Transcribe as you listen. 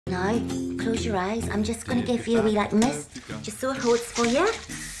Now, close your eyes. I'm just going to give you a wee like mist, just so it holds for you.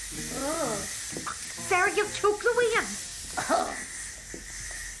 Oh. Sarah, you've choked the wee. Oh.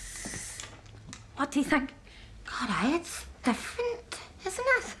 What do you think? God, it's different, isn't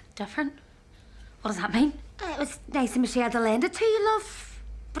it? Different? What does that mean? It was nice of Michelle to lend it to you, love.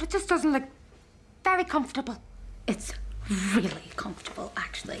 But it just doesn't look very comfortable. It's really comfortable,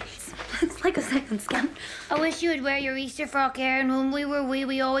 actually. It's like a second skin. I wish you would wear your Easter frock, Erin. When we were wee,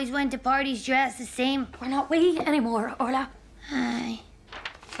 we always went to parties dressed the same. We're not wee anymore, Orla. Aye.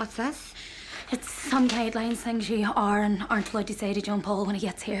 What's this? It's some guidelines, things you are and aren't allowed to say to John Paul when he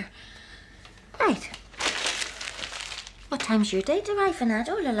gets here. Right. What time's your date arriving at,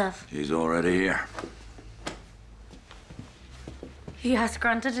 Orla, love? He's already here. You asked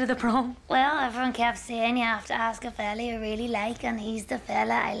Granda to the prom? Well, everyone kept saying you have to ask a fella you really like, and he's the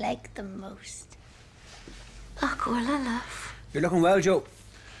fella I like the most. Look, Orla, love. You're looking well, Joe.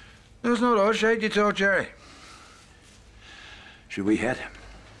 There's no rush, shake you talk, Jerry. Should we head?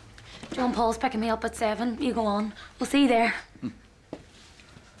 John Paul's picking me up at 7. You go on. We'll see you there.